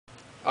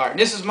Alright,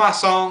 this is my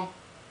song.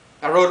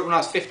 I wrote it when I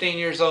was 15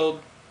 years old.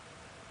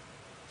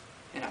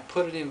 And I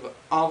put it in an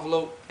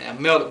envelope and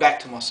I mailed it back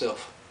to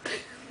myself.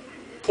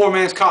 Poor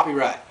man's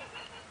copyright.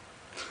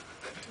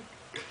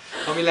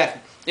 Don't be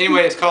laughing.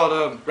 Anyway, it's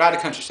called Ride the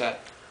Countryside.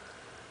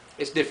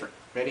 It's different.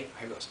 Ready?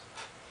 Here goes.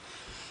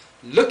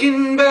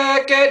 Looking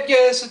back at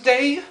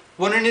yesterday,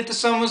 wondering if the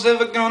sun was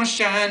ever gonna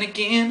shine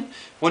again,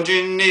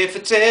 wondering if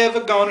it's ever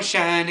gonna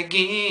shine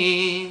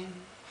again.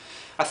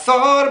 I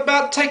thought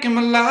about taking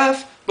my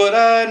life, but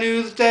I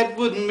knew that that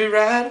wouldn't be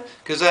right,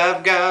 'cause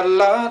I've got a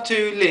lot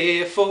to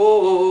live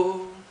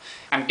for.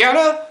 I'm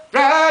gonna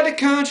ride the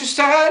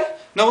countryside,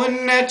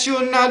 knowing that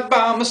you're not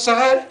by my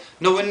side,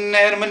 knowing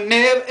that I'ma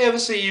never ever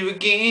see you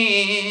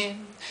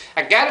again.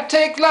 I gotta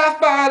take life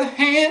by the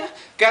hand,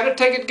 gotta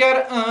take it,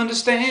 gotta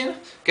understand,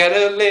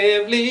 gotta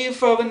live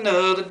for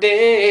another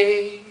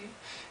day.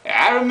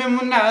 I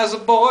remember when I was a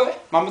boy,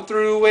 Mama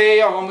threw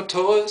away all my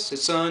toys, said,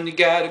 son, you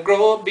gotta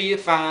grow up, be a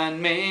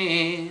fine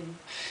man.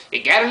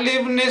 You gotta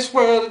live in this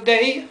world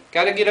today,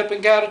 gotta get up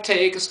and gotta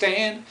take a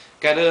stand,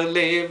 gotta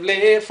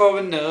live for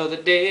another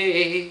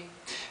day.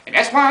 And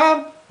that's why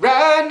I'm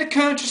riding the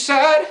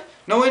countryside,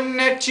 knowing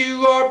that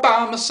you are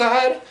by my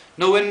side,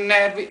 knowing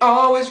that we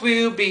always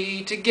will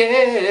be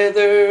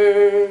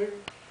together.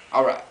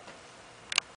 Alright.